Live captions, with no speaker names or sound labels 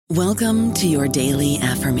Welcome to your daily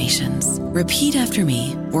affirmations. Repeat after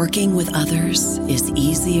me. Working with others is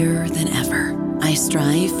easier than ever. I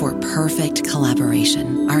strive for perfect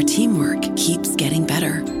collaboration. Our teamwork keeps getting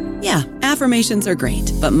better. Yeah, affirmations are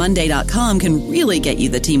great, but Monday.com can really get you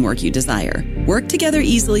the teamwork you desire. Work together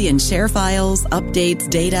easily and share files, updates,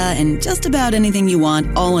 data, and just about anything you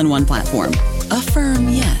want all in one platform. Affirm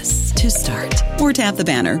yes to start, or tap the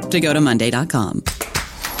banner to go to Monday.com.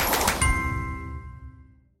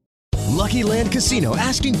 Lucky Land Casino,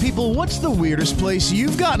 asking people, what's the weirdest place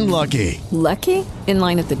you've gotten lucky? Lucky? In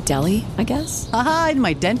line at the deli, I guess? Aha, in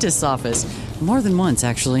my dentist's office. More than once,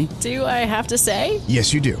 actually. Do I have to say?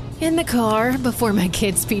 Yes, you do. In the car before my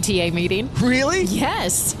kids' PTA meeting. Really?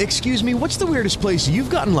 Yes. Excuse me, what's the weirdest place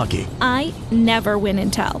you've gotten lucky? I never win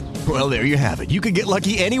and tell. Well, there you have it. You can get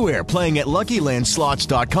lucky anywhere, playing at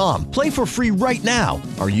LuckyLandSlots.com. Play for free right now.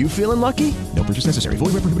 Are you feeling lucky? No purchase necessary.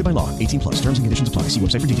 Void where prohibited by law. 18+. Terms and conditions apply. See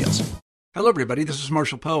website for details. Hello, everybody. This is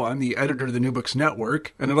Marshall Poe. I'm the editor of the New Books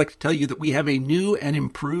Network, and I'd like to tell you that we have a new and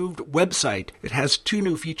improved website. It has 2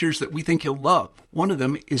 new features that we think you'll love. One of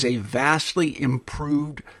them is a vastly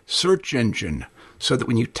improved search engine, so that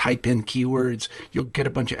when you type in keywords, you'll get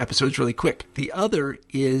a bunch of episodes really quick. The other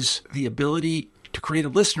is the ability to create a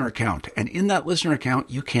listener account. And in that listener account,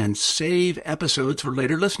 you can save episodes for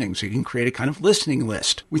later listening. So you can create a kind of listening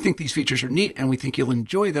list. We think these features are neat, and we think you'll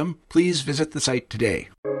enjoy them. Please visit the site today.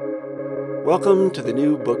 Welcome to the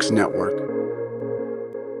New Books Network.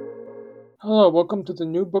 Hello, welcome to the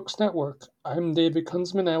New Books Network. I'm David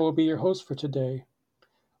Kunzman, and I will be your host for today.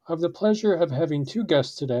 I have the pleasure of having 2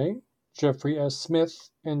 guests today, Geoffrey S. Smith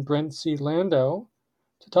and Brent C. Landau,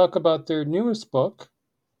 to talk about their newest book,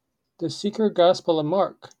 The Secret Gospel of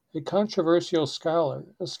Mark, a controversial scholar,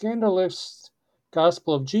 a scandalous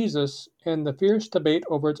gospel of Jesus, and the fierce debate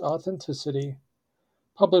over its authenticity,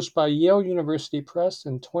 published by Yale University Press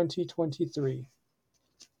in 2023.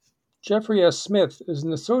 Geoffrey S. Smith is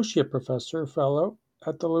an associate professor fellow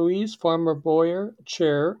at the Louise Farmer Boyer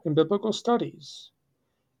Chair in Biblical Studies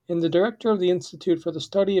and the director of the Institute for the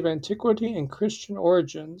Study of Antiquity and Christian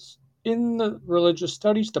Origins in the Religious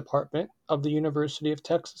Studies Department of the University of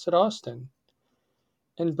Texas at Austin.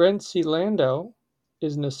 And Brent C. Landau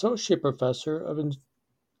is an associate professor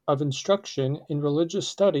of instruction in religious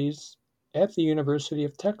studies at the University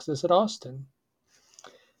of Texas at Austin.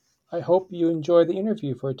 I hope you enjoy the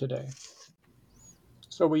interview for today.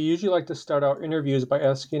 So we usually like to start our interviews by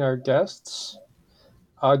asking our guests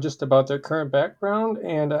just about their current background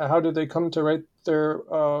and how did they come to write their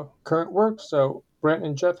current work. So Brent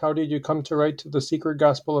and Jeff, how did you come to write The Secret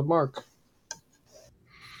Gospel of Mark?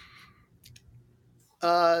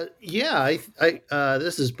 This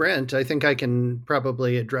is Brent. I think I can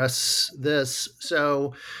probably address this.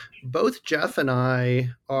 So both Jeff and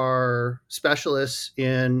I are specialists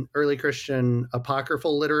in early Christian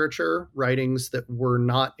apocryphal literature, writings that were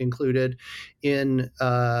not included in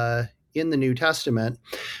the New Testament.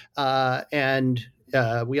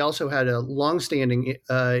 We also had a longstanding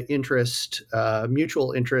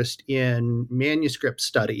mutual interest in manuscript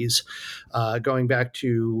studies, going back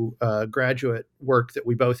to graduate work that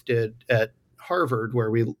we both did at Harvard,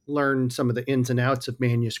 where we learned some of the ins and outs of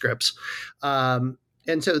manuscripts.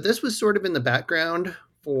 And so this was sort of in the background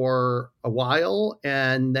for a while.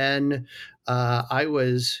 And then I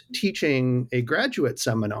was teaching a graduate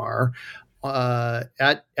seminar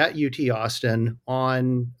at UT Austin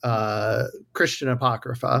on Christian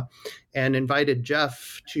Apocrypha, and invited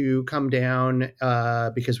Jeff to come down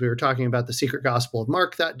because we were talking about the Secret Gospel of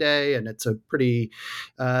Mark that day, and it's a pretty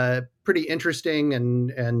interesting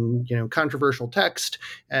and controversial text,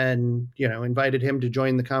 and invited him to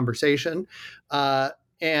join the conversation.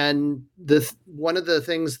 And one of the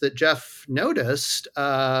things that Jeff noticed,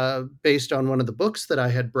 based on one of the books that I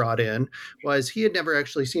had brought in, was he had never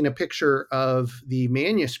actually seen a picture of the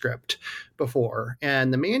manuscript before.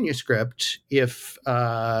 And the manuscript, if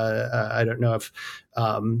I don't know if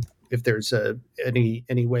there's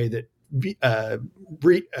any way that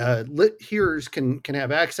hearers can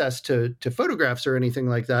have access to photographs or anything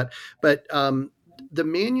like that, but the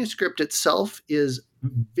manuscript itself is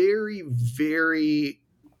very, very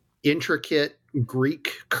intricate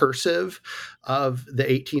Greek cursive of the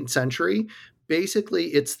 18th century. Basically,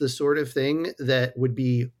 it's the sort of thing that would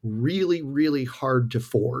be really, really hard to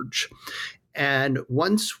forge. And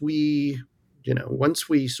once we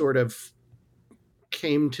sort of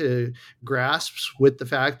came to grasps with the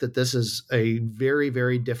fact that this is a very,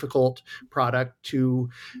 very difficult product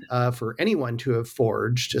for anyone to have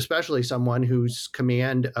forged, especially someone whose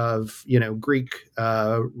command of Greek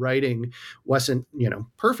writing wasn't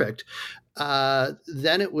perfect.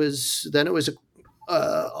 Then it was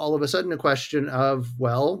all of a sudden a question of,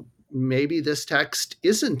 well, maybe this text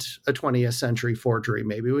isn't a 20th century forgery.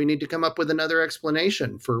 Maybe we need to come up with another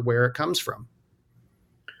explanation for where it comes from.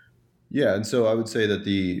 Yeah, and so I would say that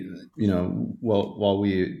while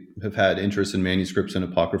we have had interest in manuscripts and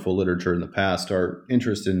apocryphal literature in the past, our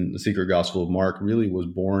interest in the Secret Gospel of Mark really was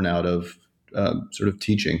born out of sort of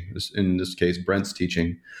teaching, in this case, Brent's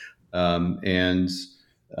teaching.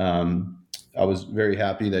 I was very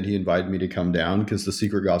happy that he invited me to come down, because the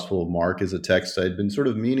Secret Gospel of Mark is a text I'd been sort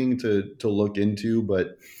of meaning to look into,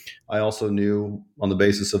 but I also knew on the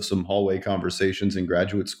basis of some hallway conversations in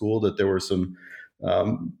graduate school that there were some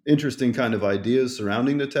interesting kind of ideas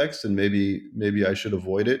surrounding the text, and maybe I should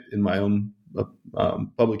avoid it in my own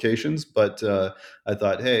publications. But I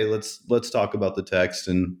thought, hey, let's talk about the text.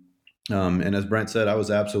 And as Brent said, I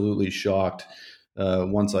was absolutely shocked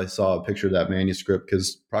once I saw a picture of that manuscript,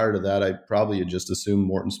 because prior to that, I probably had just assumed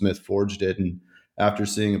Morton Smith forged it. And after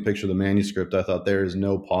seeing a picture of the manuscript, I thought there is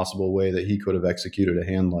no possible way that he could have executed a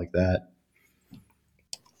hand like that.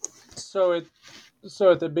 So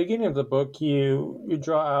at the beginning of the book, you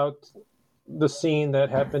draw out the scene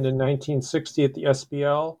that happened in 1960 at the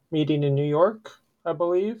SBL meeting in New York, I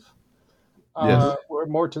believe, Yes. where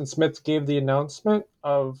Morton Smith gave the announcement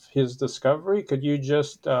of his discovery. Could you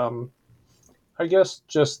just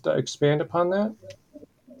expand upon that?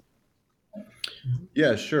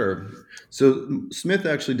 Yeah, sure. So Smith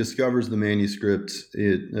actually discovers the manuscript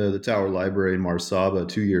at the Tower Library in Marsaba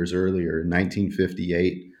 2 years earlier, in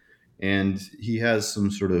 1958. And he has some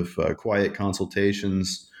sort of quiet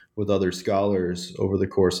consultations with other scholars over the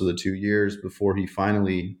course of the 2 years before he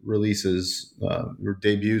finally releases or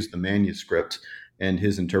debuts the manuscript and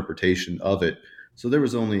his interpretation of it. So there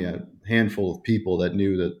was only a handful of people that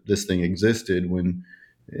knew that this thing existed when,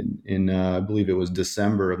 in I believe it was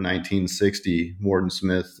December of 1960, Morton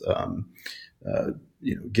Smith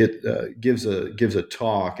gives a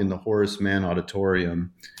talk in the Horace Mann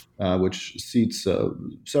Auditorium, which seats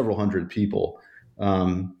several hundred people,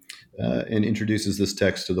 and introduces this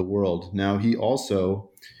text to the world. Now, he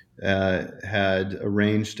also had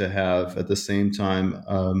arranged to have at the same time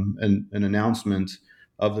an announcement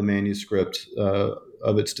of the manuscript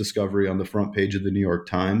of its discovery on the front page of the New York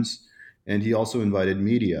Times, and he also invited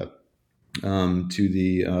media to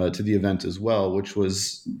the event as well, which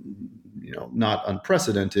was not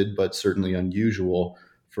unprecedented, but certainly unusual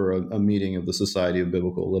for a meeting of the Society of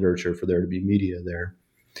Biblical Literature for there to be media there.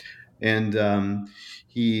 And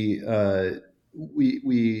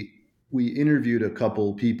we interviewed a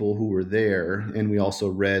couple people who were there, and we also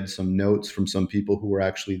read some notes from some people who were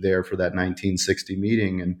actually there for that 1960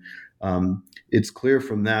 meeting. And it's clear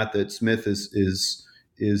from that Smith is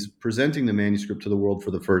presenting the manuscript to the world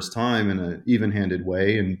for the first time in an even-handed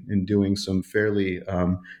way, and doing some fairly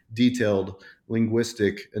detailed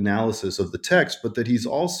linguistic analysis of the text, but that he's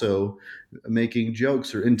also making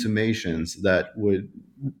jokes or intimations that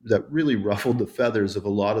really ruffled the feathers of a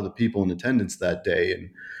lot of the people in attendance that day, and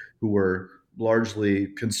who were largely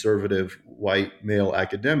conservative white male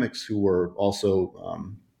academics who were also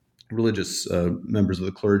religious members of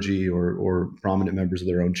the clergy or prominent members of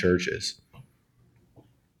their own churches.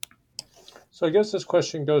 So I guess this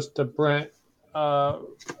question goes to Brent.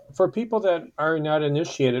 For people that are not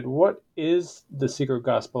initiated, what is the Secret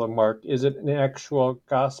Gospel of Mark? Is it an actual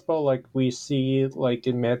gospel like we see like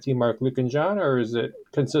in Matthew, Mark, Luke, and John, or is it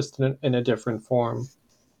consistent in a different form?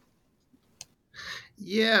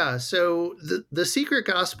 Yeah, so the Secret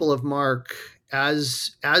Gospel of Mark,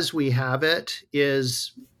 as we have it,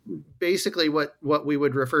 is basically what we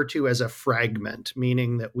would refer to as a fragment,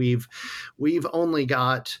 meaning that we've only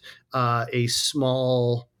got a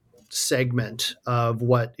small segment of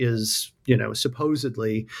what is,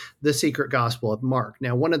 supposedly the Secret Gospel of Mark.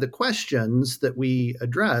 Now, one of the questions that we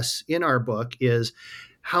address in our book is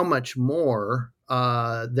how much more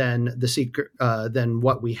than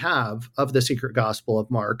what we have of the Secret Gospel of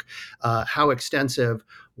Mark. How extensive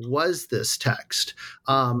was this text?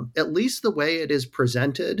 At least the way it is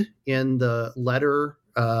presented in the letter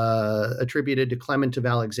attributed to Clement of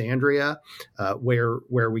Alexandria, where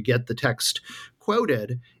we get the text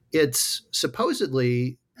quoted, it's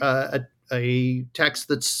supposedly a text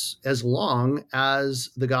that's as long as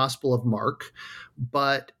the Gospel of Mark,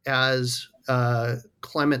 but as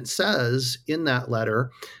Clement says in that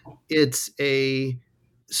letter, it's a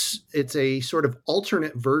sort of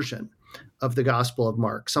alternate version of the Gospel of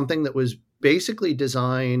Mark, something that was basically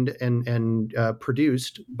designed and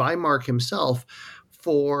produced by Mark himself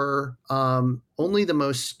for only the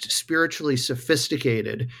most spiritually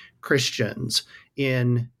sophisticated Christians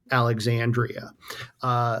in Alexandria.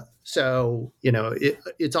 So,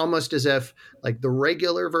 it's almost as if like the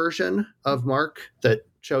regular version of Mark that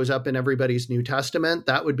shows up in everybody's New Testament,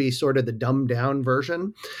 that would be sort of the dumbed down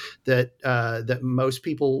version that most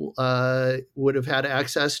people would have had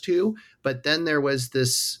access to. But then there was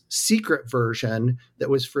this secret version that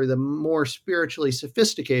was for the more spiritually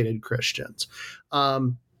sophisticated Christians.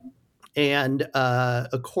 And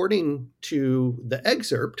according to the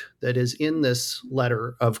excerpt that is in this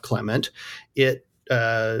letter of Clement, it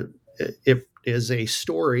is a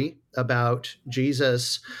story about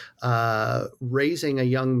Jesus raising a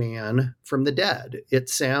young man from the dead. It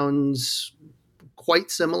sounds quite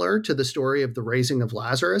similar to the story of the raising of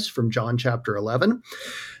Lazarus from John chapter 11.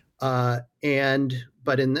 But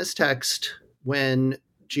in this text, when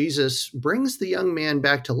Jesus brings the young man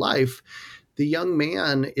back to life, the young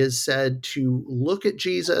man is said to look at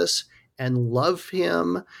Jesus and love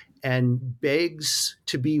him and begs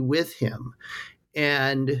to be with him.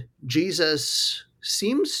 And Jesus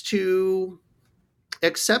seems to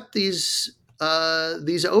accept these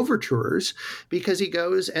overtures because he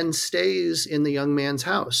goes and stays in the young man's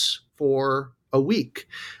house for a week.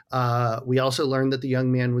 We also learned that the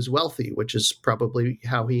young man was wealthy, which is probably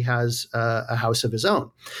how he has a house of his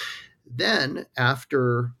own. Then,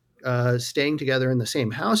 after staying together in the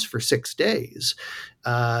same house for 6 days,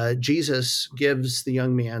 Jesus gives the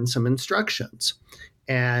young man some instructions.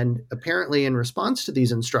 And apparently, in response to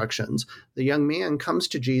these instructions, the young man comes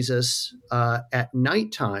to Jesus at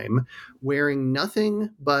nighttime wearing nothing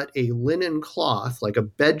but a linen cloth, like a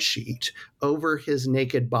bed sheet, over his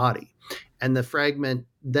naked body. And the fragment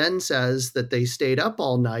then says that they stayed up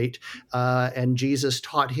all night and Jesus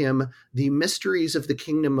taught him the mysteries of the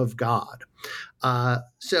kingdom of God.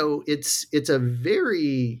 So it's a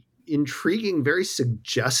very intriguing, very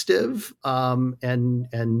suggestive,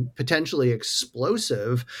 and potentially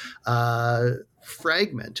explosive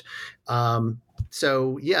fragment.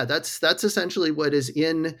 So yeah, that's essentially what is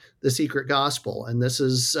in the secret gospel. And this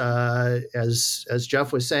is, as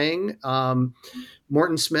Jeff was saying,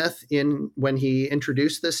 Morton Smith, when he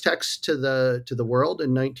introduced this text to the world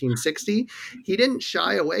in 1960, he didn't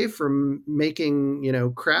shy away from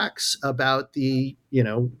making cracks about the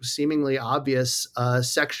seemingly obvious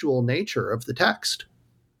sexual nature of the text.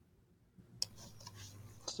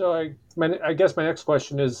 So I guess my next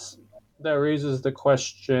question is, that raises the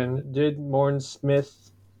question: did Morton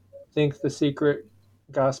Smith think the secret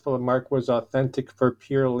Gospel of Mark was authentic for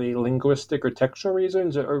purely linguistic or textual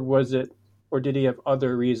reasons, or did he have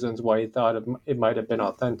other reasons why he thought it might have been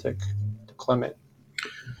authentic to Clement?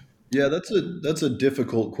 Yeah, that's a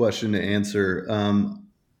difficult question to answer.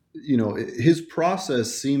 His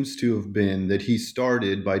process seems to have been that he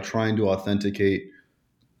started by trying to authenticate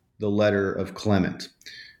the letter of Clement.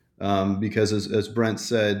 Because as Brent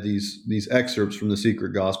said, these excerpts from the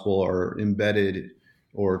secret gospel are embedded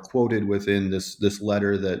or quoted within this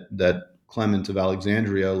letter that Clement of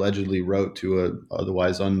Alexandria allegedly wrote to a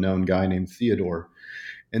otherwise unknown guy named Theodore.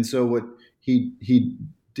 And so what he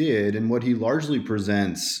did, and what he largely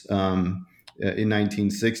presents in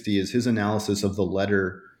 1960, is his analysis of the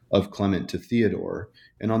letter of Clement to Theodore.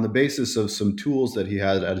 And on the basis of some tools that he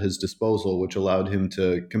had at his disposal, which allowed him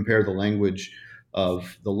to compare the language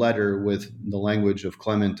of the letter with the language of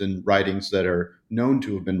Clement and writings that are known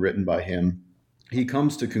to have been written by him, he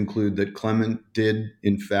comes to conclude that Clement did,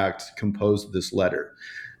 in fact, compose this letter.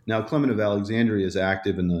 Now, Clement of Alexandria is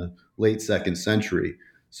active in the late 2nd century.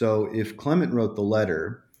 So if Clement wrote the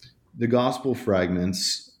letter, the gospel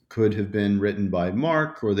fragments could have been written by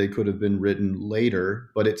Mark, or they could have been written later,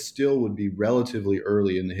 but it still would be relatively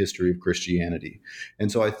early in the history of Christianity.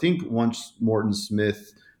 And so I think once Morton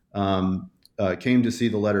Smith came to see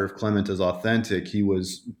the letter of Clement as authentic,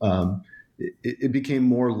 it became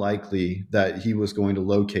more likely that he was going to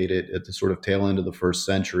locate it at the sort of tail end of the 1st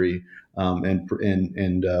century, and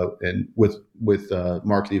with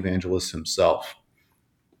Mark the Evangelist himself.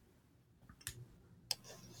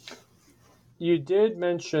 You did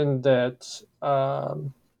mention that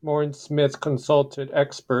Morton Smith consulted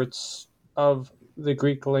experts of the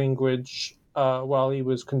Greek language while he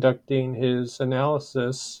was conducting his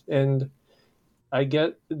analysis, and I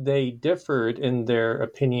get they differed in their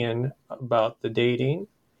opinion about the dating.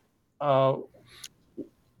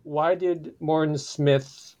 Why did Morton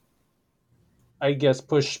Smith, I guess,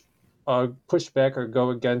 push back or go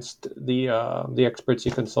against the experts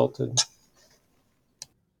he consulted?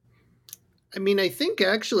 I mean, I think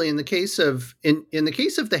actually in the case of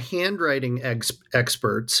the handwriting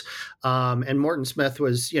experts, and Morton Smith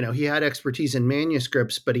was, he had expertise in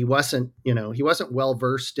manuscripts, but he wasn't well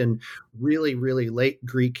versed in really, really late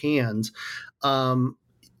Greek hands.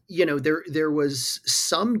 there was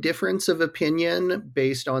some difference of opinion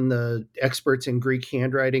based on the experts in Greek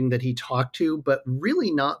handwriting that he talked to, but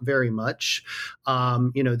really not very much.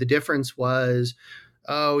 The difference was,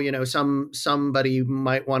 somebody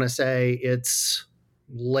might want to say it's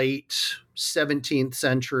late 17th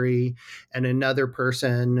century, and another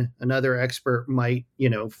expert might,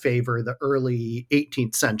 favor the early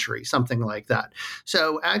 18th century, something like that.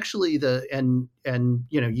 So actually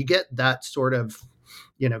you get that sort of,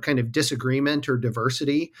 kind of disagreement or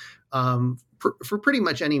diversity for pretty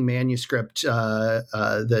much any manuscript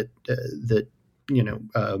that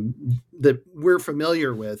we're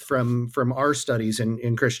familiar with from our studies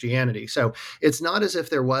in Christianity. So it's not as if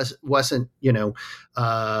there wasn't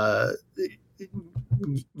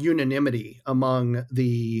unanimity among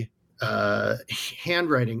the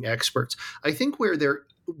handwriting experts. I think where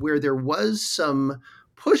there was some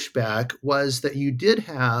pushback was that you did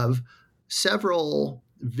have several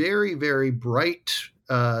very, very bright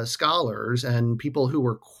scholars and people who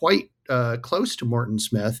were quite close to Morton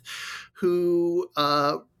Smith who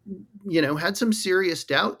had some serious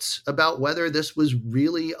doubts about whether this was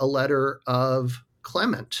really a letter of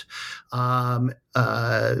Clement. A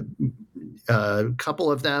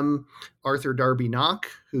couple of them, Arthur Darby Knock,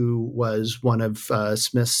 who was one of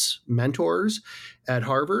Smith's mentors at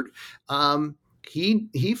Harvard,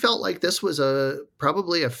 he felt like this was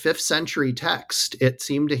probably a 5th century text. It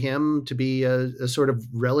seemed to him to be a sort of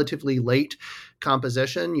relatively late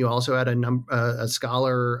composition. You also had a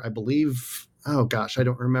scholar, I believe. Oh gosh, I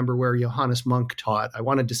don't remember where Johannes Munk taught. I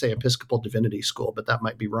wanted to say Episcopal Divinity School, but that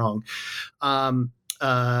might be wrong.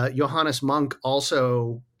 Johannes Munk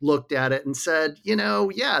also looked at it and said,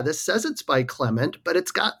 this says it's by Clement, but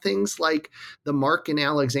it's got things like the Mark in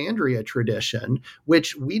Alexandria tradition,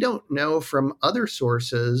 which we don't know from other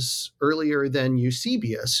sources earlier than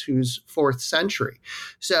Eusebius, who's 4th century.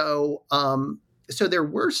 So there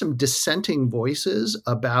were some dissenting voices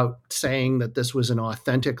about saying that this was an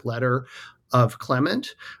authentic letter of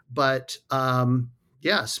Clement, but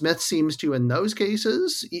Smith seems to, in those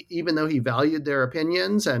cases, even though he valued their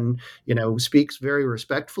opinions and, speaks very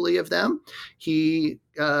respectfully of them, he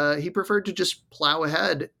preferred to just plow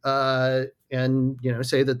ahead and,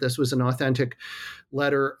 say that this was an authentic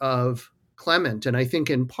letter of Clement. And I think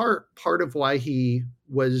in part of why he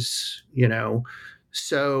was,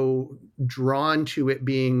 so drawn to it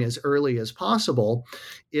being as early as possible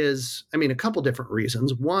is, a couple different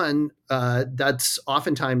reasons. One, that's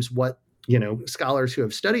oftentimes what scholars who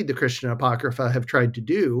have studied the Christian Apocrypha have tried to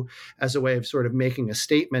do as a way of sort of making a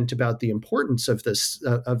statement about the importance of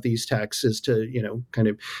these texts, is to, kind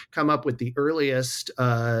of come up with the earliest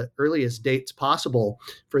dates possible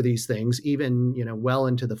for these things, even, well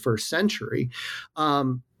into the 1st century.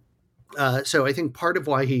 So I think part of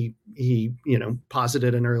why he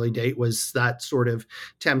posited an early date was that sort of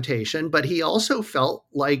temptation, but he also felt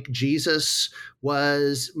like Jesus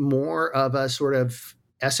was more of a sort of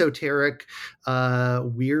esoteric,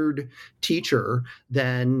 weird teacher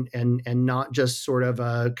than, and not just sort of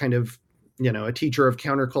a kind of, a teacher of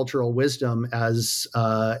countercultural wisdom as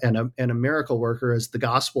and a miracle worker as the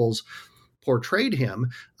Gospels portrayed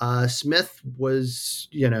him. Smith was,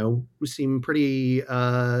 seemed pretty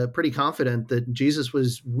confident that Jesus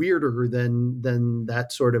was weirder than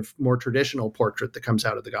that sort of more traditional portrait that comes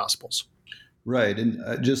out of the Gospels. Right.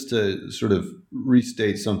 And just to sort of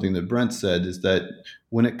restate something that Brent said, is that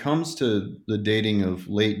when it comes to the dating of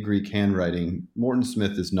late Greek handwriting, Morton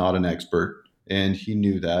Smith is not an expert, and he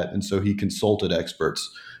knew that, and so he consulted experts.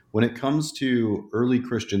 When it comes to early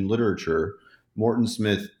Christian literature, Morton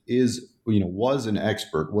Smith was an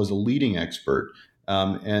expert, was a leading expert,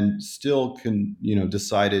 and still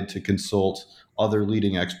decided to consult other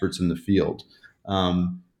leading experts in the field.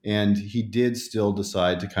 And he did still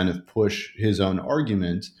decide to kind of push his own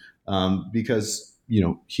argument because,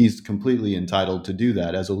 he's completely entitled to do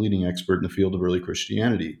that as a leading expert in the field of early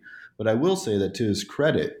Christianity. But I will say that to his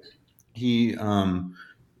credit, he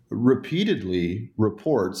repeatedly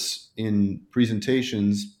reports in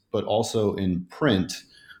presentations, but also in print,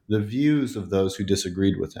 the views of those who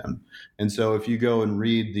disagreed with him. And so if you go and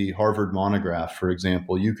read the Harvard monograph, for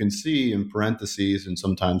example, you can see in parentheses and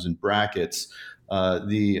sometimes in brackets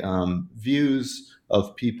the views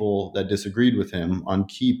of people that disagreed with him on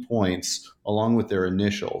key points, along with their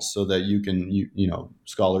initials, so that you can,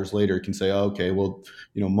 scholars later can say, oh, okay, well,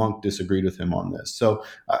 Monk disagreed with him on this. So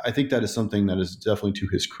I think that is something that is definitely to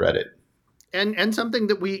his credit. and something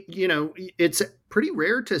that it's pretty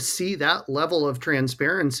rare to see that level of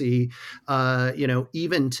transparency,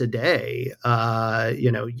 even today.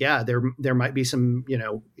 There might be some,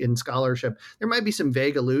 in scholarship, there might be some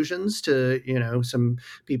vague allusions to, some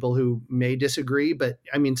people who may disagree, but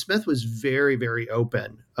I mean, Smith was very, very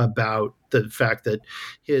open about the fact that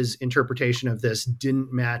his interpretation of this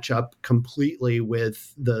didn't match up completely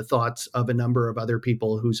with the thoughts of a number of other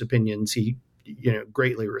people whose opinions he,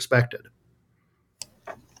 greatly respected.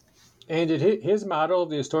 And did his model of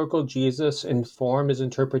the historical Jesus inform his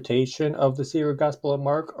interpretation of the Secret Gospel of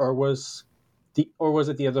Mark, or was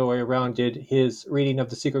it the other way around? Did his reading of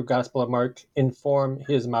the Secret Gospel of Mark inform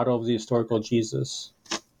his model of the historical Jesus?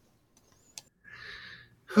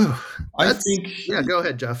 I think. Yeah, go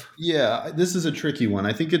ahead, Jeff. Yeah, this is a tricky one.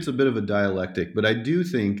 I think it's a bit of a dialectic, but I do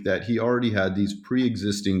think that he already had these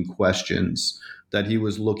pre-existing questions that he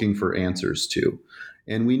was looking for answers to.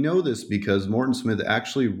 And we know this because Morton Smith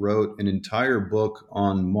actually wrote an entire book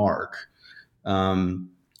on Mark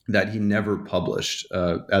that he never published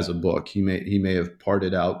as a book. He may have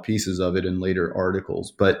parted out pieces of it in later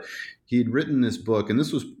articles, but he had written this book, and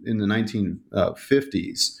this was in the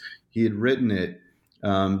 1950s. He had written it,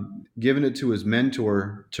 given it to his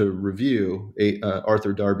mentor to review,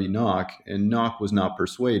 Arthur Darby Nock, and Nock was not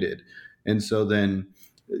persuaded. And so then,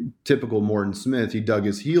 typical Morton Smith, he dug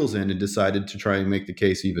his heels in and decided to try and make the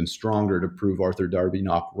case even stronger to prove Arthur Darby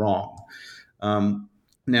Nock wrong.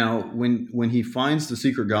 Now, when he finds the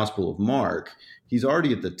Secret Gospel of Mark, he's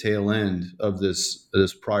already at the tail end of this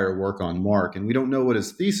prior work on Mark, and we don't know what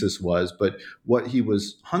his thesis was, but what he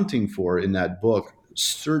was hunting for in that book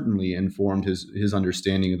certainly informed his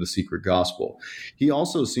understanding of the Secret Gospel. He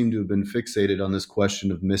also seemed to have been fixated on this question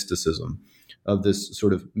of mysticism, of this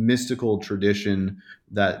sort of mystical tradition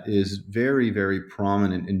that is very, very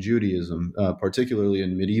prominent in Judaism, particularly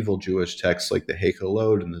in medieval Jewish texts like the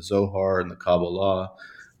Hechalot and the Zohar and the Kabbalah.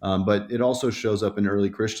 But it also shows up in early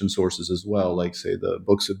Christian sources as well, like, say, the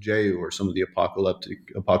books of Jehu or some of the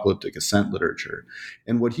apocalyptic ascent literature.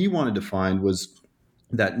 And what he wanted to find was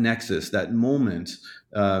that nexus, that moment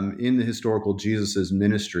in the historical Jesus's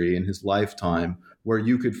ministry in his lifetime where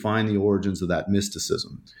you could find the origins of that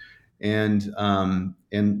mysticism. And lo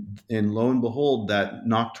and behold, that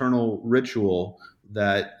nocturnal ritual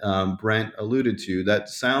that Brent alluded to, that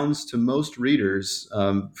sounds to most readers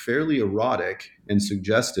fairly erotic and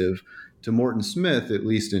suggestive. To Morton Smith, at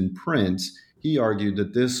least in print, he argued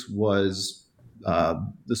that this was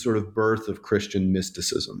the sort of birth of Christian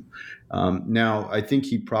mysticism. Now, I think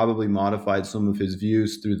he probably modified some of his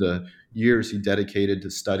views through the years he dedicated to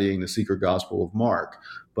studying the Secret Gospel of Mark,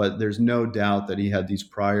 but there's no doubt that he had these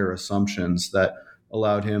prior assumptions that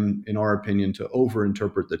allowed him, in our opinion, to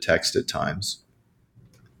overinterpret the text at times.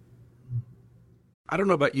 I don't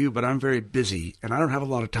know about you, but I'm very busy and I don't have a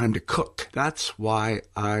lot of time to cook. That's why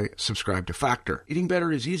I subscribe to Factor. Eating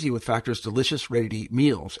better is easy with Factor's delicious, ready-to-eat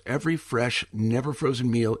meals. Every fresh, never frozen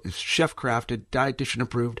meal is chef-crafted, dietitian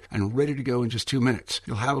approved, and ready to go in just 2 minutes.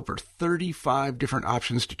 You'll have over 35 different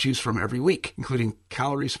options to choose from every week, including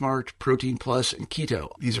Calorie Smart, Protein Plus, and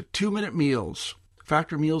Keto. These are 2-minute meals.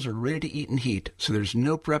 Factor meals are ready to eat and heat, so there's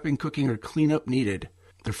no prepping, cooking, or cleanup needed.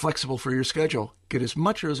 They're flexible for your schedule. Get as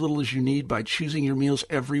much or as little as you need by choosing your meals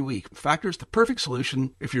every week. Factor is the perfect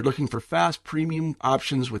solution if you're looking for fast, premium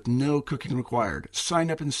options with no cooking required.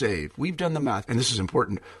 Sign up and save. We've done the math, and this is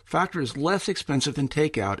important. Factor is less expensive than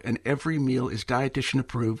takeout, and every meal is dietitian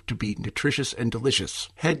approved to be nutritious and delicious.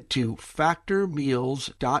 Head to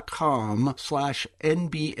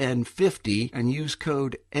factormeals.com/NBN50 and use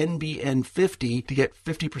code NBN50 to get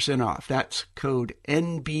 50% off. That's code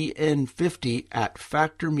NBN50 at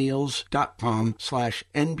factormeals.com/NBN50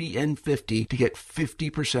 to get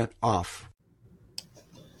 50% off.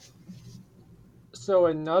 So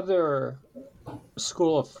another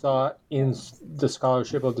school of thought in the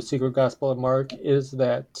scholarship of the Secret Gospel of Mark is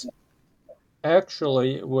that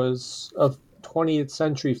actually it was a 20th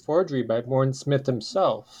century forgery by Morton Smith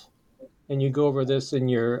himself. And you go over this in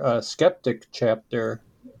your Skeptic chapter.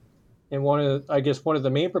 And one of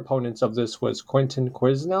the main proponents of this was Quentin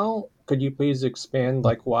Quesnel. Could you please expand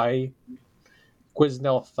why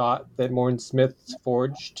Quesnel thought that Morton Smith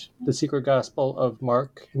forged the Secret Gospel of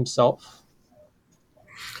Mark himself?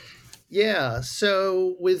 Yeah,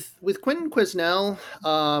 so with Quentin Quesnel,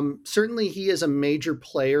 certainly he is a major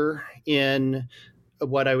player in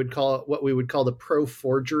what we would call the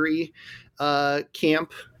pro-forgery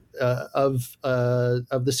camp of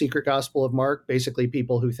the Secret Gospel of Mark. Basically,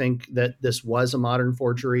 people who think that this was a modern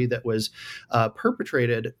forgery that was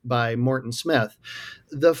perpetrated by Morton Smith.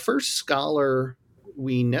 The first scholar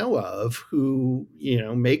we know of who,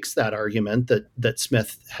 makes that argument that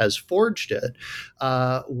Smith has forged it,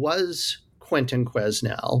 was Quentin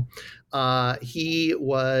Quesnel. He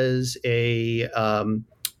was a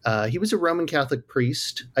Roman Catholic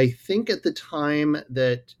priest, I think, at the time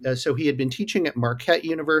that, so he had been teaching at Marquette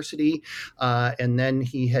University, and then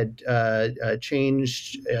he had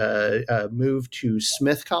moved to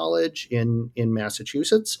Smith College in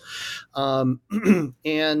Massachusetts,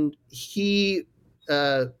 and he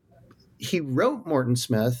wrote Morton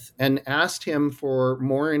Smith and asked him for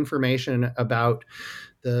more information about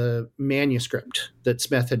the manuscript that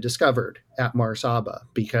Smith had discovered at Mar Saba,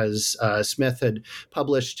 because Smith had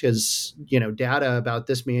published his, data about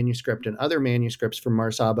this manuscript and other manuscripts from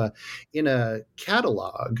Mar Saba in a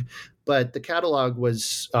catalog, but the catalog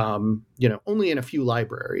was, only in a few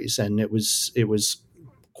libraries, and it was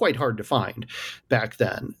quite hard to find back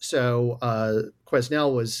then. So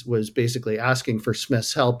Quesnel was basically asking for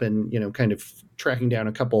Smith's help in, kind of tracking down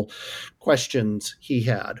a couple questions he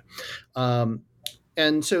had.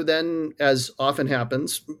 And so then, as often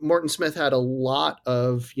happens, Morton Smith had a lot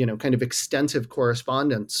of, kind of extensive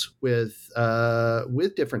correspondence with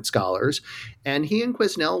different scholars. And he and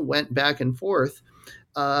Quesnel went back and forth.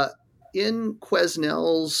 In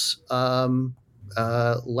Quesnel's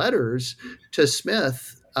letters to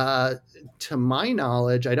Smith, to my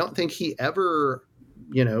knowledge, I don't think he ever,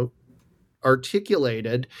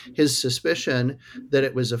 articulated his suspicion that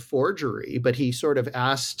it was a forgery, but he sort of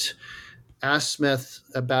asked Smith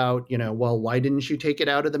about, well, why didn't you take it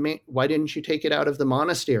out of the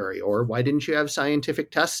monastery, or why didn't you have scientific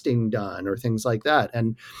testing done, or things like that.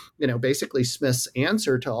 And, basically Smith's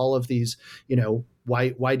answer to all of these,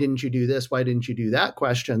 why didn't you do this? Why didn't you do that?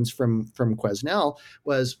 Questions from Quesnel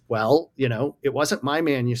was, well, it wasn't my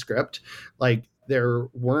manuscript. Like, there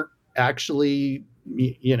weren't actually,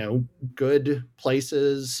 good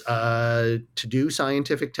places to do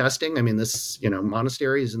scientific testing. I mean, this,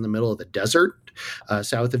 monastery is in the middle of the desert,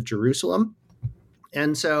 south of Jerusalem.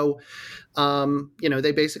 And so,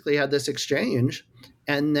 they basically had this exchange.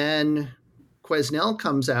 And then Quesnel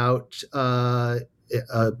comes out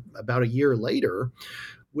about a year later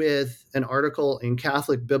with an article in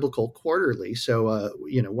Catholic Biblical Quarterly. So,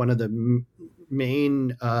 one of the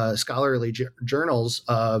main scholarly journals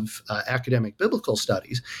of academic biblical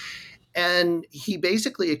studies. And he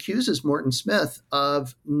basically accuses Morton Smith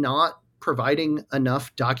of not providing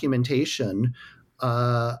enough documentation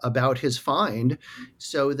about his find,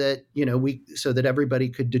 so that everybody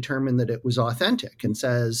could determine that it was authentic, and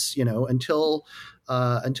says, until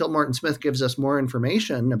Morton Smith gives us more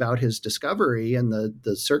information about his discovery and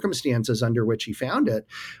the circumstances under which he found it,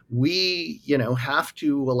 we have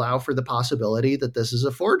to allow for the possibility that this is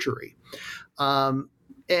a forgery. And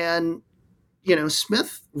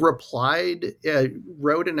Smith replied,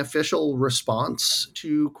 wrote an official response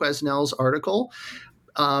to Quesnel's article.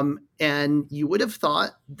 And you would have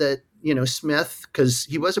thought that, Smith, because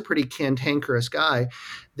he was a pretty cantankerous guy,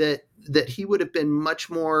 that he would have been much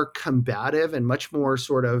more combative and much more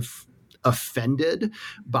sort of offended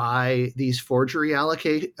by these forgery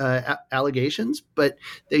allegations, but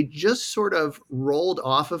they just sort of rolled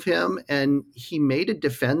off of him, and he made a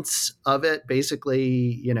defense of it,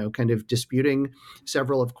 basically, kind of disputing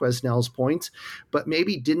several of Quesnel's points, but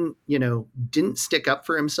maybe didn't stick up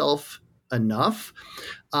for himself enough.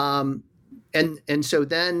 And so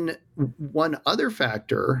then one other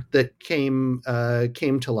factor that came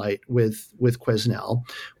to light with Quesnel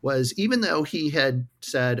was, even though he had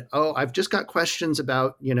said, "Oh, I've just got questions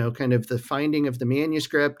about, kind of the finding of the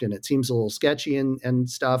manuscript, and it seems a little sketchy and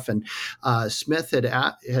stuff," and Smith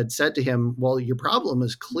had said to him, "Well, your problem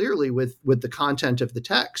is clearly with the content of the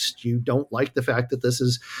text. You don't like the fact that this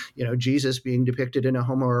is, Jesus being depicted in a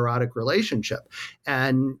homoerotic relationship,"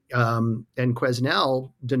 and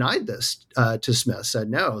Quesnel denied this to Smith, said,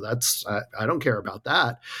 "No, I don't care about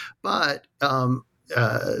that." But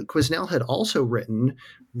Quesnel had also written,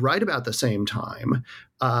 right about the same time,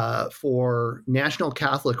 for National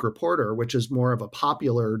Catholic Reporter, which is more of a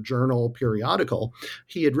popular journal periodical.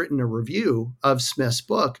 He had written a review of Smith's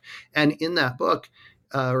book, and in that book,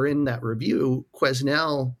 or in that review,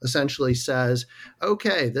 Quesnel essentially says,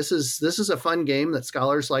 "Okay, this is a fun game that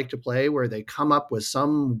scholars like to play, where they come up with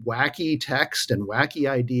some wacky text and wacky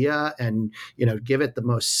idea, and give it the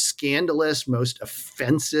most scandalous, most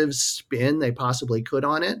offensive spin they possibly could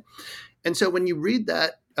on it." And so when you read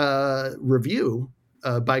that review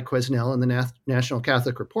by Quesnel in the National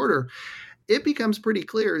Catholic Reporter, it becomes pretty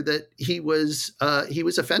clear that he was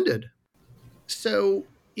offended. So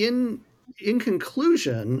in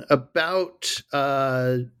conclusion, about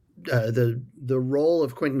the role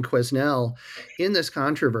of Quentin Quesnel in this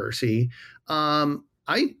controversy.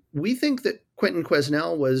 We think that Quentin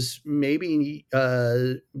Quesnel was maybe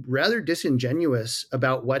rather disingenuous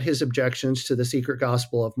about what his objections to the Secret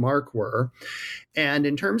Gospel of Mark were. And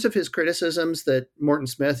in terms of his criticisms that Morton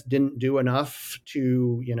Smith didn't do enough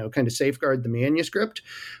to, kind of safeguard the manuscript,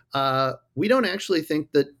 we don't actually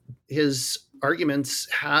think that his arguments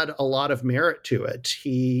had a lot of merit to it.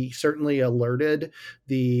 He certainly alerted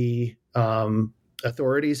the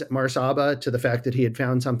authorities at Mar Saba to the fact that he had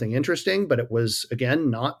found something interesting, but it was,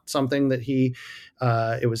 again, not something that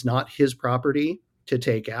it was not his property to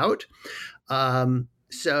take out.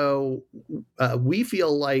 So we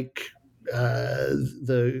feel like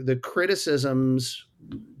the criticisms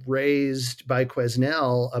raised by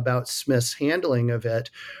Quesnel about Smith's handling of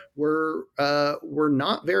it were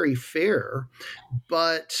not very fair,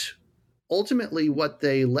 but ultimately what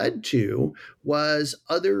they led to was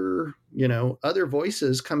other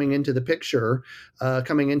voices coming into the picture,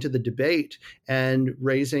 coming into the debate and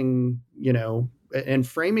raising, and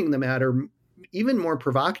framing the matter even more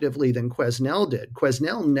provocatively than Quesnel did.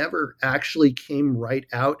 Quesnel never actually came right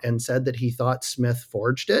out and said that he thought Smith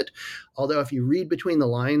forged it. Although if you read between the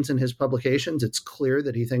lines in his publications, it's clear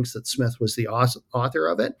that he thinks that Smith was the author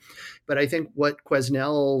of it. But I think what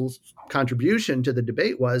Quesnel's contribution to the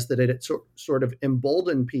debate was that it sort of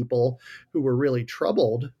emboldened people who were really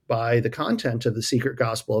troubled by the content of the Secret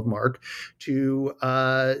Gospel of Mark to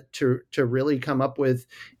really come up with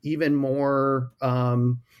even more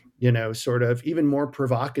even more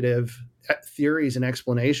provocative theories and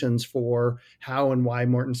explanations for how and why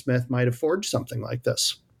Morton Smith might have forged something like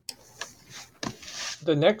this.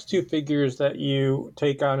 The next two figures that you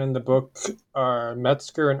take on in the book are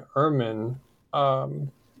Metzger and Ehrman.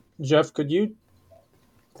 Jeff, could you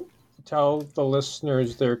tell the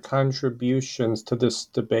listeners their contributions to this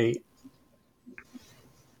debate?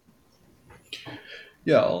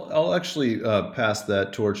 Yeah, I'll actually pass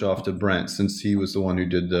that torch off to Brent, since he was the one who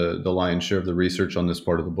did the lion's share of the research on this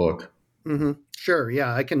part of the book. Mm-hmm. Sure.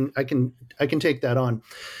 Yeah, I can take that on.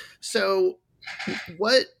 So,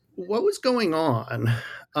 what was going on?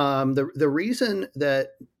 The reason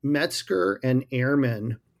that Metzger and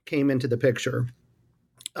Ehrman came into the picture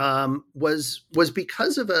was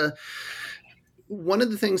because of one of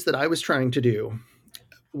the things that I was trying to do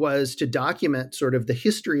was to document sort of the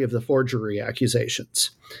history of the forgery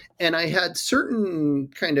accusations. And I had certain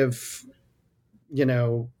kind of,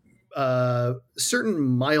 certain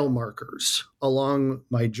mile markers along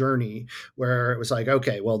my journey where it was like,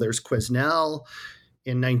 okay, well, there's Quesnel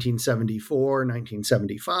in 1974,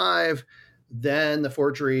 1975. Then the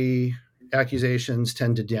forgery accusations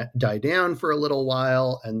tend to die down for a little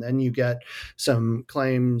while. And then you get some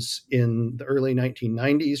claims in the early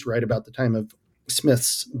 1990s, right about the time of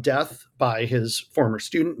Smith's death by his former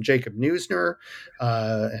student, Jacob Neusner.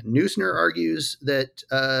 And Neusner argues that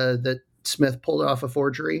Smith pulled off a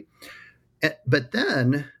forgery. But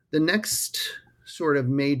then the next sort of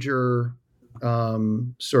major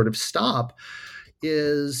sort of stop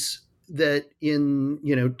is that in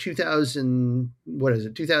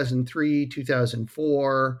 2003,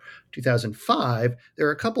 2004, 2005, there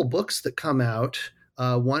are a couple books that come out.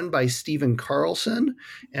 One by Stephen Carlson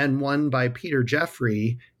and one by Peter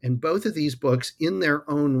Geoffrey. And both of these books, in their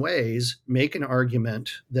own ways, make an argument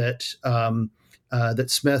that that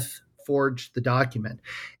Smith forged the document.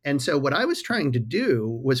 And so what I was trying to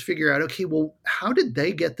do was figure out, okay, well, how did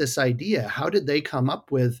they get this idea? How did they come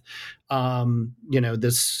up with,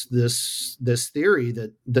 this theory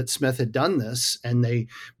that Smith had done this? And they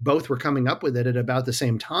both were coming up with it at about the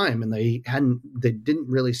same time. And they didn't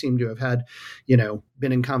really seem to have had,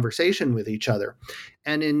 been in conversation with each other.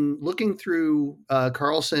 And in looking through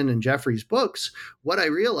Carlson and Geoffrey's books, what I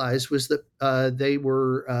realized was that they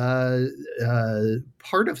were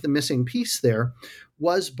part of the missing piece there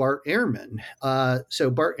was Bart Ehrman. So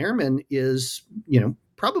Bart Ehrman is,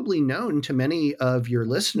 probably known to many of your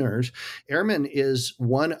listeners. Ehrman is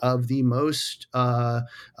one of the most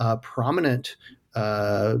prominent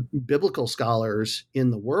biblical scholars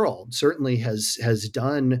in the world. Certainly has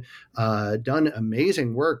done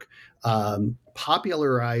amazing work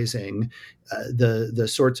popularizing the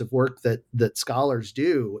sorts of work that scholars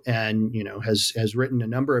do, and has written a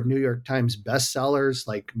number of New York Times bestsellers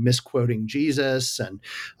like Misquoting Jesus and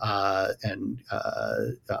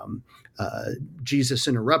Jesus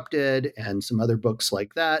Interrupted, and some other books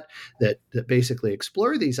like that basically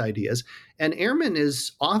explore these ideas. And Ehrman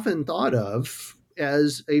is often thought of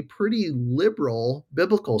as a pretty liberal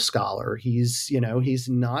biblical scholar. He's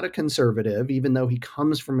not a conservative, even though he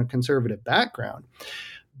comes from a conservative background.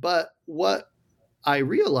 But what I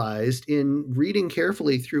realized in reading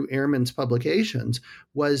carefully through Ehrman's publications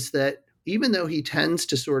was that even though he tends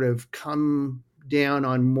to sort of come down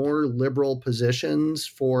on more liberal positions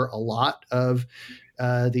for a lot of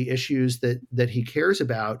the issues that he cares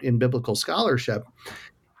about in biblical scholarship,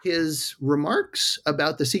 his remarks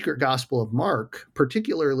about the secret gospel of Mark,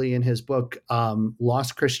 particularly in his book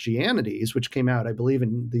Lost Christianities, which came out, I believe,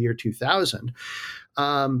 in the year 2000,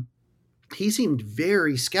 he seemed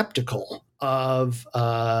very skeptical of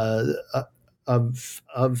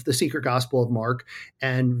the secret gospel of Mark,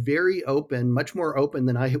 and very open, much more open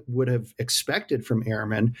than I would have expected from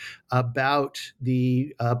Ehrman, about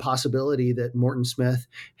the possibility that Morton Smith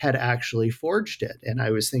had actually forged it. And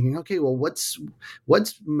I was thinking, okay, well, what's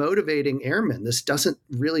motivating Ehrman? This doesn't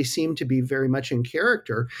really seem to be very much in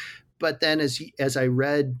character. But then as I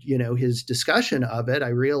read, his discussion of it, I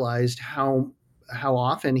realized how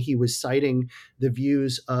often he was citing the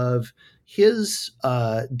views of his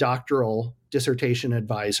doctoral dissertation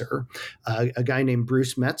advisor, a guy named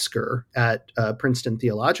Bruce Metzger at Princeton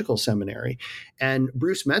Theological Seminary. And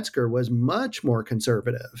Bruce Metzger was much more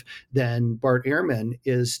conservative than Bart Ehrman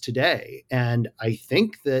is today. And I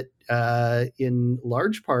think that in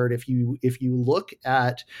large part, if you look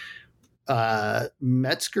at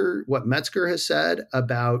Metzger, what Metzger has said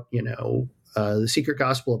about, the secret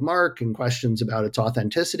gospel of Mark and questions about its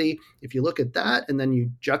authenticity. If you look at that and then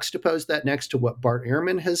you juxtapose that next to what Bart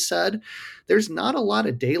Ehrman has said, there's not a lot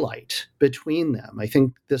of daylight between them. I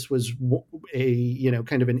think this was a,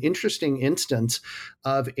 kind of an interesting instance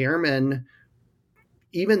of Ehrman,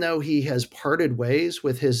 even though he has parted ways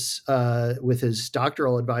with his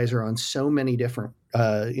doctoral advisor on so many different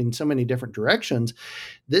in so many different directions,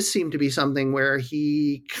 this seemed to be something where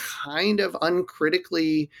he kind of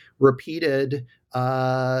uncritically repeated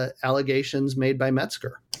allegations made by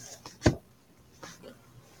Metzger.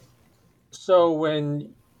 So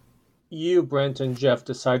when you, Brent, and Jeff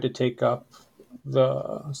decided to take up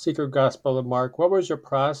the Secret Gospel of Mark, what was your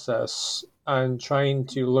process on trying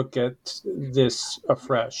to look at this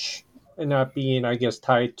afresh and not being, I guess,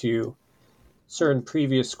 tied to certain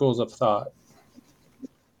previous schools of thought?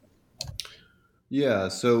 Yeah,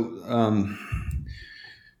 so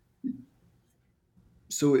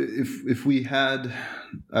if we had,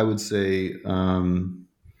 I would say, an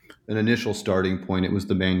initial starting point, it was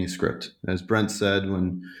the manuscript. As Brent said,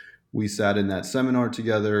 when we sat in that seminar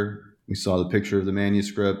together, we saw the picture of the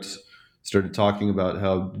manuscript, started talking about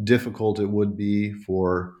how difficult it would be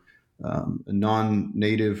for a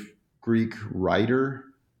non-native Greek writer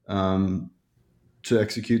to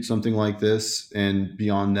execute something like this. And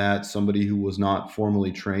beyond that, somebody who was not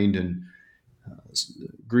formally trained in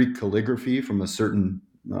Greek calligraphy from a certain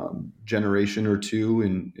generation or two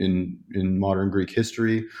in modern Greek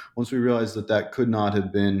history. Once we realized that could not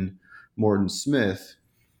have been Morton Smith,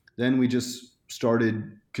 then we just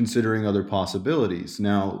started considering other possibilities.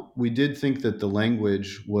 Now, we did think that the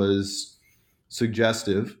language was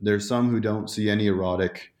suggestive. There's some who don't see any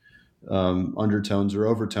erotic undertones or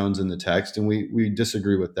overtones in the text, and we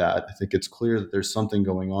disagree with that. I think it's clear that there's something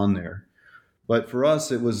going on there. But for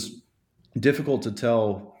us, it was difficult to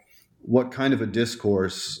tell what kind of a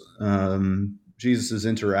discourse Jesus'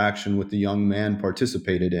 interaction with the young man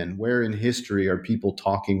participated in. Where in history are people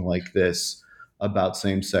talking like this about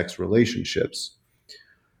same-sex relationships?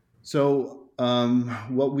 So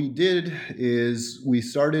what we did is we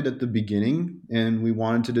started at the beginning, and we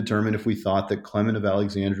wanted to determine if we thought that Clement of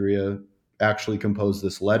Alexandria actually composed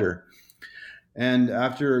this letter. And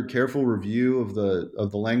after a careful review of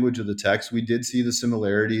the language of the text, we did see the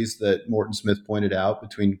similarities that Morton Smith pointed out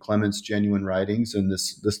between Clement's genuine writings and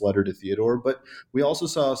this letter to Theodore. But we also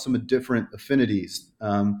saw some different affinities.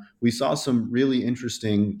 We saw some really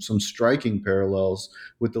interesting, some striking parallels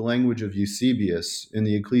with the language of Eusebius in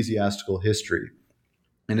the ecclesiastical history.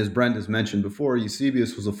 And as Brent has mentioned before,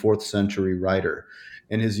 Eusebius was a 4th century writer,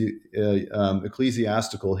 and his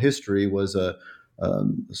ecclesiastical history was a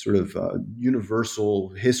sort of universal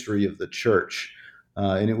history of the church.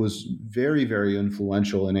 And it was very, very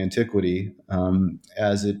influential in antiquity,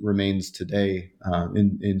 as it remains today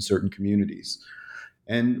in certain communities.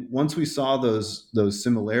 And once we saw those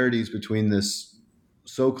similarities between this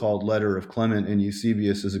so-called letter of Clement and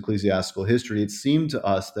Eusebius's ecclesiastical history, it seemed to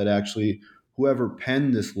us that actually whoever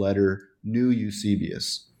penned this letter knew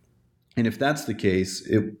Eusebius. And if that's the case,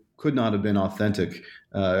 it could not have been an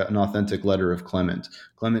authentic letter of Clement.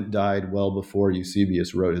 Clement died well before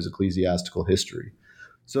Eusebius wrote his ecclesiastical history.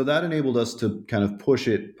 So that enabled us to kind of push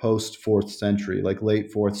it post 4th century, like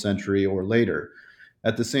late 4th century or later.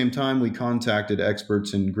 At the same time, we contacted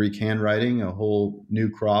experts in Greek handwriting, a whole new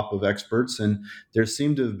crop of experts, and there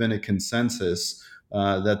seemed to have been a consensus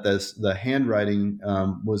that the handwriting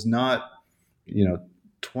was not,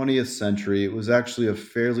 20th century. It was actually a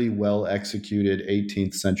fairly well executed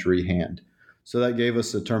 18th century hand. So that gave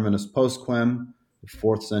us a terminus postquem, the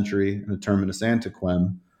 4th century, and a terminus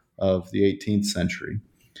antequem of the 18th century.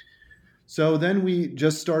 So then we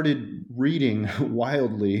just started reading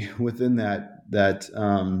wildly within that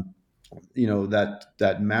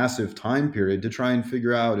massive time period to try and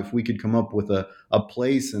figure out if we could come up with a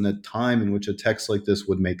place and a time in which a text like this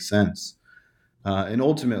would make sense. And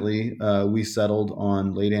ultimately, we settled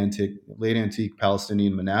on late antique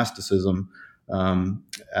Palestinian monasticism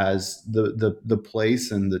as the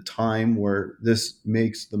place and the time where this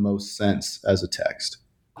makes the most sense as a text.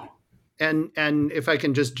 And if I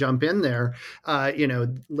can just jump in there,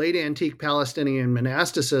 late antique Palestinian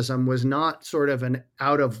monasticism was not sort of an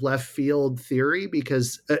out of left field theory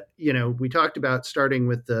because, we talked about starting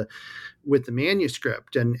with the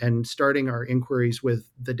manuscript and starting our inquiries with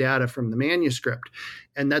the data from the manuscript.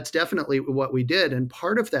 And that's definitely what we did. And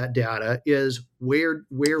part of that data is where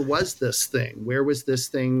was this thing? Where was this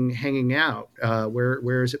thing hanging out?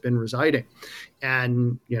 Where has it been residing?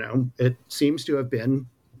 And, it seems to have been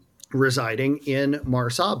residing in Mar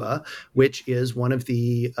Saba, which is one of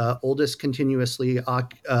the oldest continuously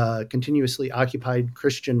occupied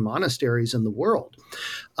Christian monasteries in the world.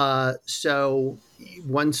 So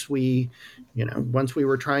once we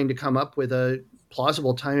were trying to come up with a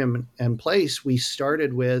plausible time and place, we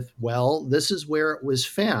started with, well, this is where it was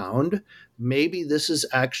found. Maybe this is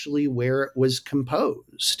actually where it was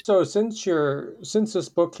composed. So since this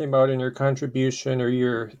book came out, and your contribution or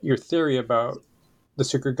your theory about the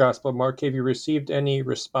Secret Gospel of Mark, have you received any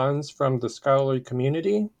response from the scholarly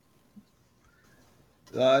community?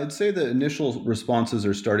 I'd say the initial responses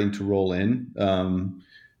are starting to roll in.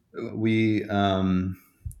 We've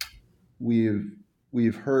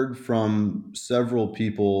heard from several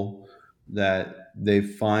people that they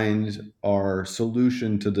find our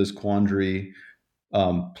solution to this quandary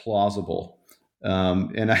plausible.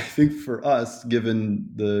 And I think for us, given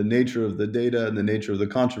the nature of the data and the nature of the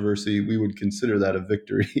controversy, we would consider that a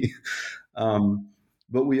victory.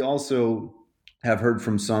 But we also have heard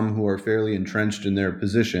from some who are fairly entrenched in their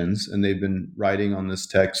positions, and they've been writing on this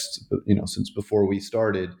text, since before we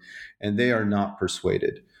started, and they are not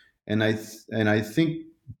persuaded. And I think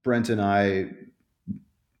Brent and I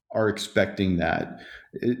are expecting that.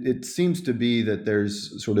 It seems to be that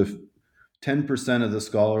there's sort of 10% of the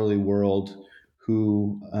scholarly world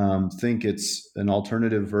who think it's an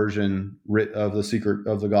alternative version of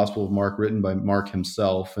the Gospel of Mark written by Mark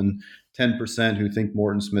himself, and 10% who think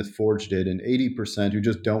Morton Smith forged it, and 80% who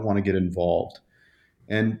just don't want to get involved.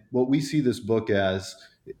 And what we see this book as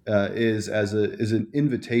is an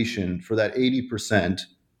invitation for that 80%,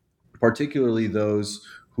 particularly those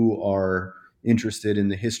who are interested in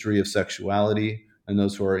the history of sexuality and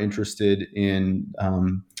those who are interested in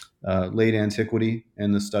late antiquity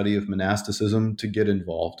and the study of monasticism, to get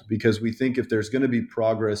involved, because we think if there's going to be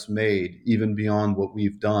progress made even beyond what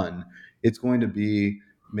we've done, it's going to be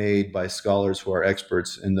made by scholars who are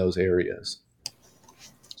experts in those areas.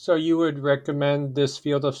 So you would recommend this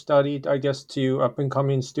field of study, I guess, to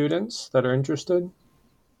up-and-coming students that are interested?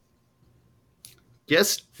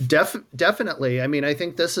 Yes, definitely. I mean, I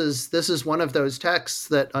think this is one of those texts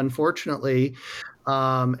that, unfortunately,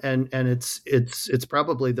 and it's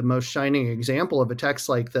probably the most shining example of a text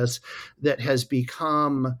like this that has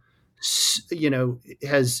become,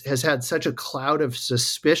 has had such a cloud of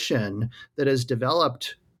suspicion that has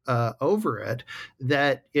developed over it,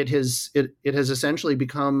 that it has essentially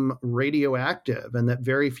become radioactive, and that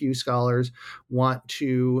very few scholars want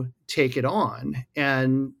to take it on.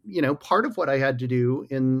 And part of what I had to do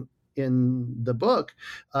in the book,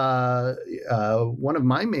 one of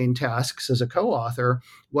my main tasks as a co-author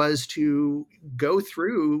was to go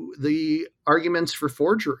through the arguments for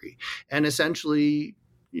forgery and essentially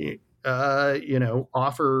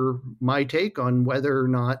offer my take on whether or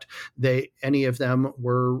not any of them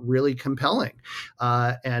were really compelling.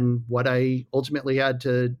 And what I ultimately had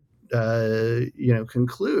to,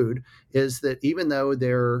 conclude is that even though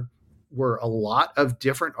there were a lot of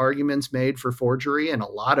different arguments made for forgery and a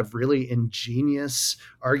lot of really ingenious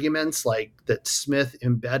arguments, like that Smith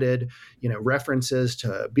embedded, references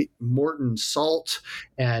to Morton's salt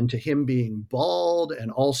and to him being bald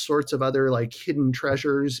and all sorts of other like hidden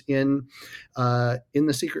treasures in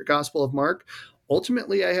the Secret Gospel of Mark.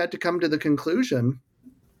 Ultimately, I had to come to the conclusion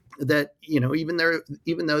that, even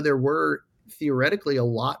though there were theoretically a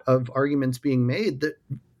lot of arguments being made, that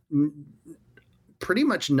pretty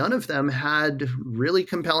much none of them had really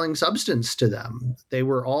compelling substance to them. They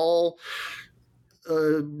were all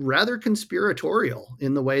rather conspiratorial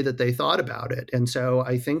in the way that they thought about it. And so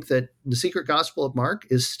I think that the Secret Gospel of Mark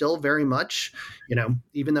is still very much,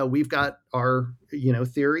 even though we've got our,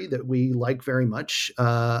 theory that we like very much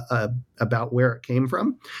about where it came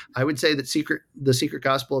from, I would say that the Secret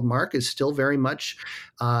Gospel of Mark is still very much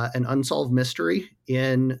an unsolved mystery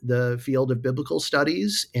in the field of biblical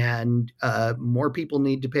studies, and more people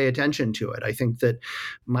need to pay attention to it. I think that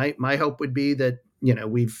my hope would be that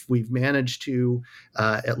we've managed to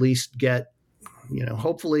at least get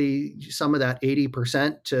hopefully some of that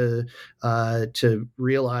 80% to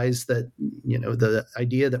realize that the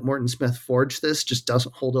idea that Morton Smith forged this just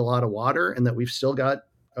doesn't hold a lot of water, and that we've still got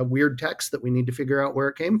a weird text that we need to figure out where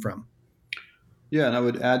it came from. Yeah, and I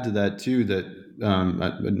would add to that too that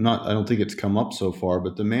I don't think it's come up so far,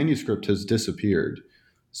 but the manuscript has disappeared.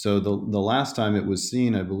 So the last time it was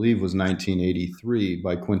seen, I believe, was 1983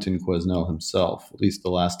 by Quentin Quesnel himself. At least the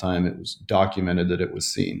last time it was documented that it was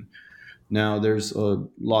seen. Now, there's a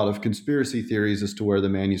lot of conspiracy theories as to where the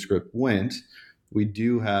manuscript went. We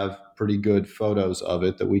do have pretty good photos of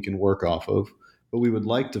it that we can work off of, but we would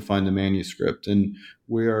like to find the manuscript. And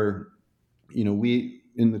we are,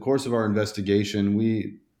 in the course of our investigation,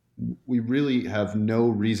 we really have no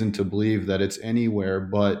reason to believe that it's anywhere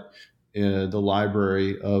but the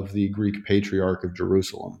library of the Greek Patriarch of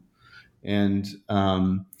Jerusalem. And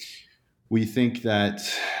we think that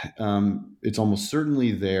it's almost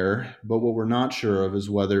certainly there, but what we're not sure of is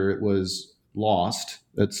whether it was lost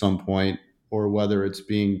at some point or whether it's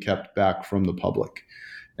being kept back from the public.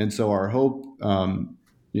 And so our hope,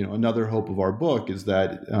 another hope of our book is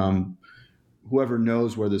that whoever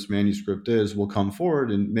knows where this manuscript is will come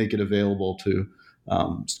forward and make it available to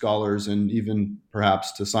scholars and even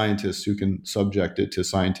perhaps to scientists who can subject it to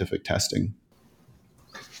scientific testing.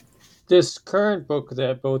 This current book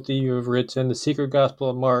that both of you have written, The Secret Gospel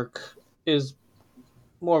of Mark, is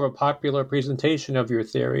more of a popular presentation of your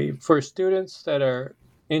theory. For students that are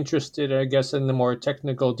interested, I guess, in the more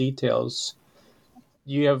technical details,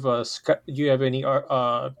 do you have any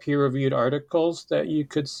peer-reviewed articles that you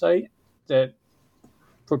could cite that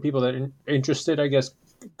for people that are interested, I guess,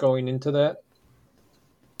 going into that?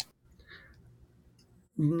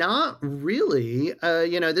 Not really.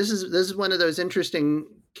 This is one of those interesting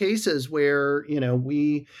cases where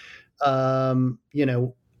we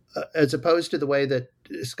as opposed to the way that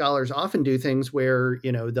scholars often do things, where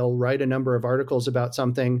they'll write a number of articles about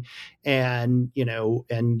something, and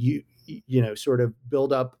you sort of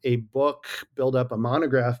build up a book, build up a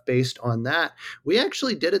monograph based on that. We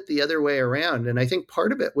actually did it the other way around, and I think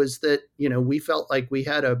part of it was that we felt like we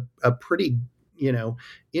had a pretty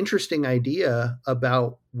interesting idea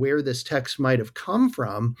about where this text might have come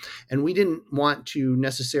from. And we didn't want to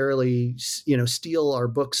necessarily, steal our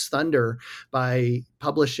book's thunder by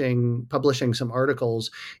publishing some articles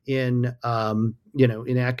in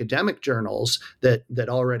academic journals that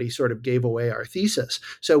already sort of gave away our thesis.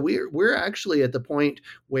 So we're actually at the point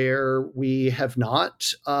where we have not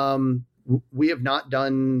done,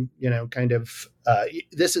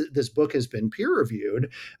 this book has been peer reviewed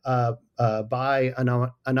by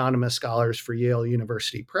anonymous scholars for Yale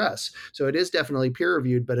University Press. So it is definitely peer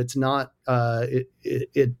reviewed, but it's not.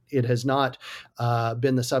 It has not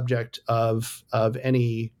been the subject of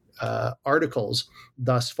any articles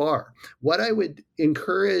thus far. What I would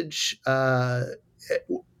encourage, I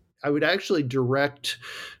would actually direct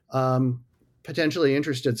potentially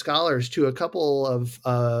interested scholars to a couple of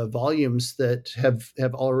volumes that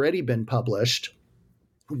have already been published.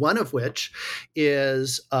 One of which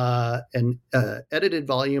is an edited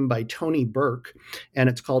volume by Tony Burke, and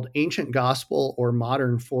it's called Ancient Gospel or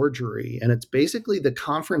Modern Forgery. And it's basically the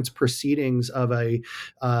conference proceedings of a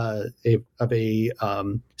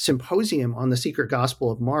symposium on the Secret Gospel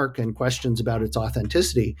of Mark and questions about its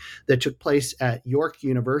authenticity that took place at York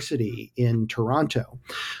University in Toronto.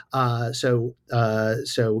 So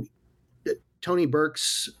Tony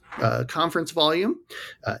Burke's conference volume,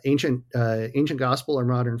 Ancient Gospel or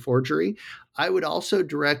Modern Forgery. I would also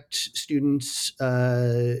direct students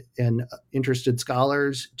and interested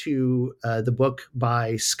scholars to the book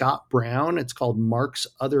by Scott Brown. It's called Mark's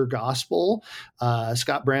Other Gospel.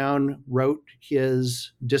 Scott Brown wrote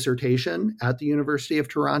his dissertation at the University of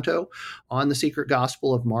Toronto on the Secret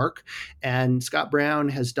Gospel of Mark. And Scott Brown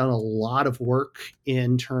has done a lot of work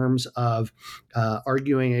in terms of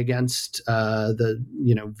arguing against the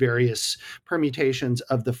various permutations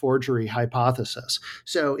of the forgery hypothesis.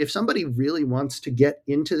 So if somebody really wants to get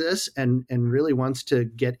into this and really wants to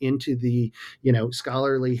get into the,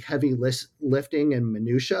 scholarly heavy lifting and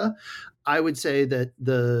minutia, I would say that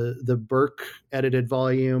the Burke edited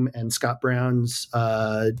volume and Scott Brown's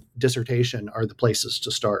dissertation are the places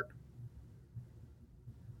to start.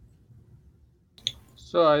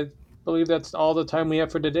 So I believe that's all the time we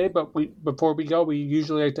have for today. But before we go, we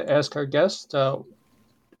usually like to ask our guests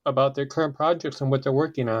about their current projects and what they're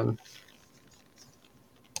working on.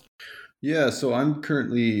 Yeah, so I'm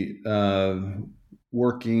currently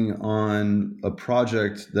working on a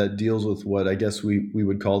project that deals with what I guess we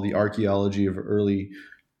would call the archaeology of early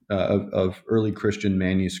Christian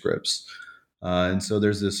manuscripts. And so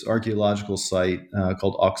there's this archaeological site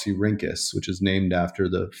called Oxyrhynchus, which is named after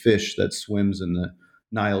the fish that swims in the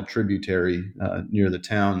Nile tributary near the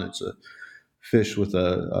town. It's a fish with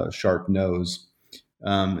a sharp nose.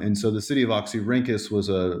 And so the city of Oxyrhynchus was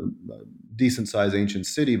a decent-sized ancient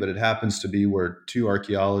city, but it happens to be where two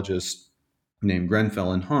archaeologists named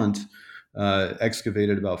Grenfell and Hunt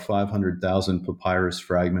excavated about 500,000 papyrus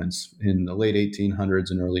fragments in the late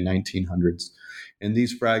 1800s and early 1900s. And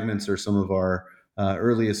these fragments are some of our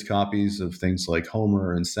earliest copies of things like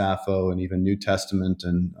Homer and Sappho and even New Testament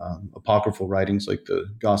and apocryphal writings like the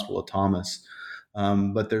Gospel of Thomas.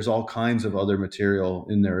 But there's all kinds of other material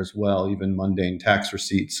in there as well, even mundane tax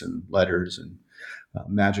receipts and letters and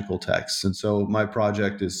magical texts. And so my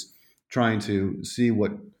project is trying to see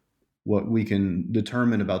what we can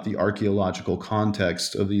determine about the archaeological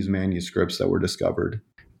context of these manuscripts that were discovered.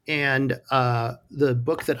 And the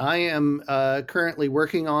book that I am currently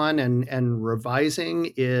working on and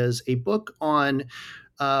revising is a book on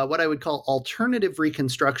what I would call alternative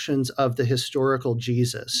reconstructions of the historical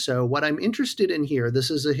Jesus. So what I'm interested in here, this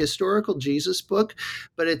is a historical Jesus book,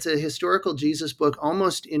 but it's a historical Jesus book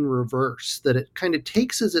almost in reverse, that it kind of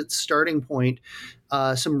takes as its starting point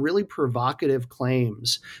some really provocative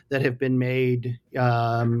claims that have been made,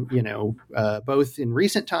 both in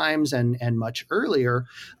recent times and much earlier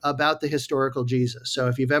about the historical Jesus. So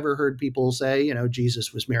if you've ever heard people say,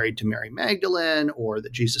 Jesus was married to Mary Magdalene, or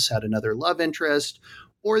that Jesus had another love interest,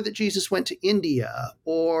 or that Jesus went to India,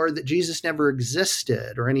 or that Jesus never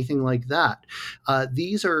existed, or anything like that.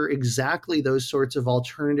 These are exactly those sorts of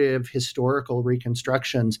alternative historical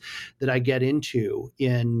reconstructions that I get into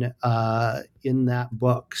in that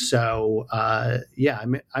book. So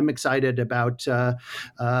I'm excited about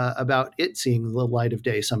it seeing the light of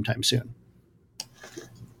day sometime soon.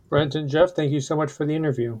 Brent and Jeff, thank you so much for the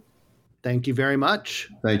interview. Thank you very much.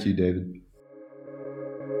 Thank you, David.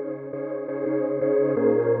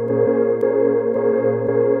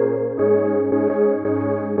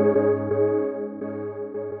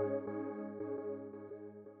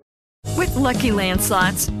 With Lucky Land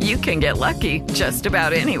Slots, you can get lucky just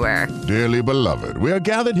about anywhere. Dearly beloved, we are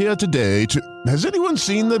gathered here today to... Has anyone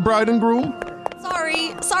seen the bride and groom?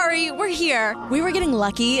 Sorry, we're here. We were getting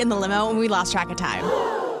lucky in the limo and we lost track of time.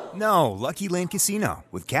 No, Lucky Land Casino,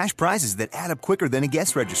 with cash prizes that add up quicker than a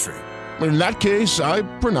guest registry. In that case, I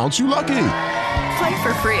pronounce you lucky. Play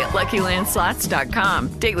for free at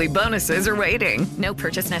LuckyLandSlots.com. Daily bonuses are waiting. No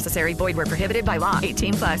purchase necessary. Void where prohibited by law.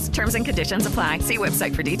 18+. Terms and conditions apply. See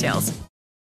website for details.